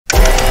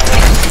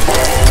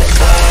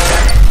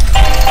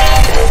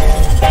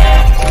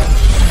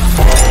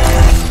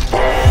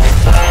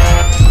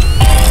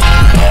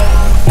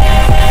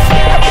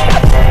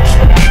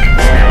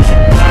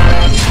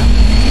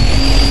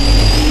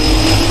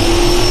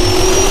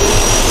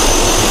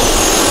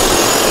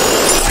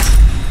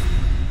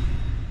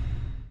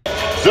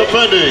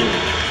defending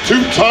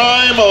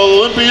two-time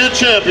Olympia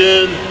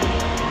champion,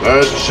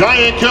 the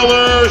Giant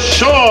Killer,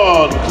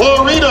 Shaun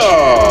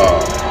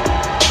Clarida.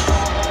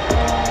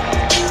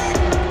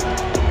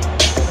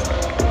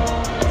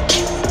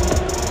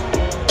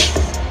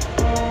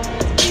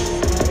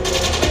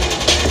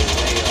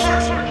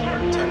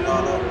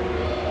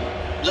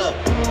 Look,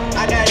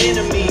 I got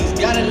enemies,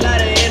 got a lot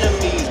of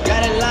enemies,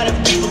 got a lot of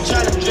people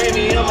trying to drain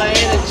me of my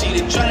energy.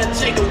 They trying to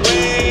take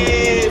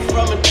away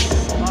from it.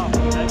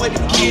 Wake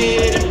a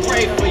kid and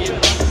pray for you.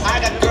 I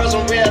got girls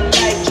in real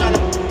life trying to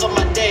fuck up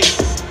my day.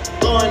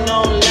 Going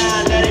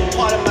online, that ain't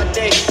part of my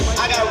day.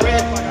 I got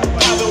red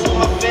popping with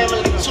my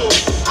family too.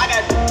 I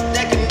got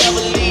that can never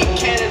leave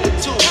Canada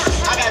too.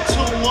 I got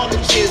 2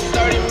 mortgages,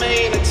 30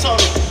 million in total.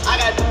 I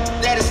got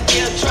that is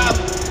still trying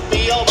to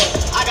be over.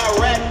 I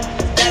got rap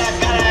that I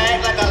gotta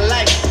act like I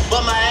like,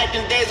 but my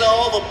acting days are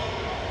over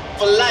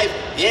for life.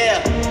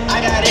 Yeah,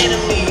 I got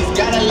enemies,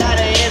 got a lot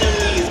of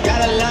enemies, got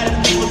a lot of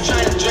people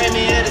trying to drain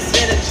me of this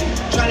energy,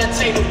 trying to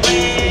take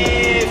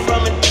away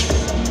from it.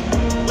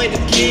 Wake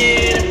a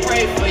kid and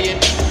pray for you.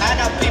 I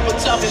got people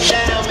talking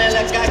down, man,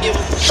 like I give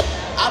a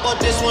I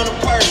bought this one a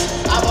purse,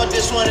 I bought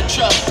this one a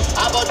truck,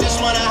 I bought this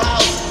one a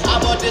house, I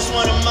bought this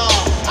one a mall.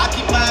 I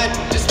keep buying,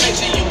 just make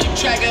sure you keep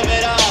track of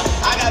it all.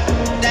 I got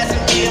that's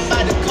me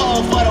about the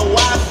code for the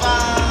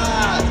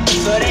Wi-Fi,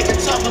 so they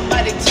can talk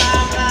about the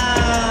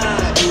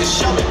timeline and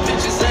show me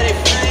pictures of their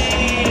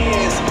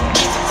friends.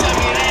 Tell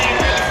me they ain't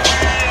really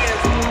friends.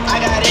 I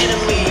got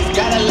enemies,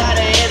 got a lot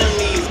of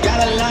enemies, got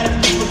a lot of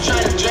people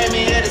trying to drain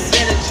me of this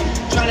energy,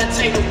 trying to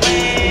take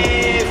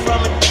away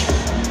from it.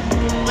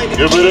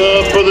 Give it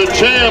up for the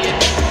champ,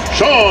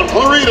 Shaun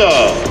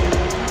Clarida.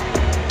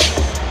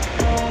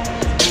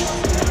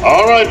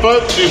 All right,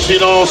 folks, you've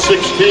seen all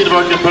 16 of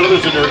our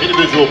competitors in their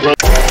individual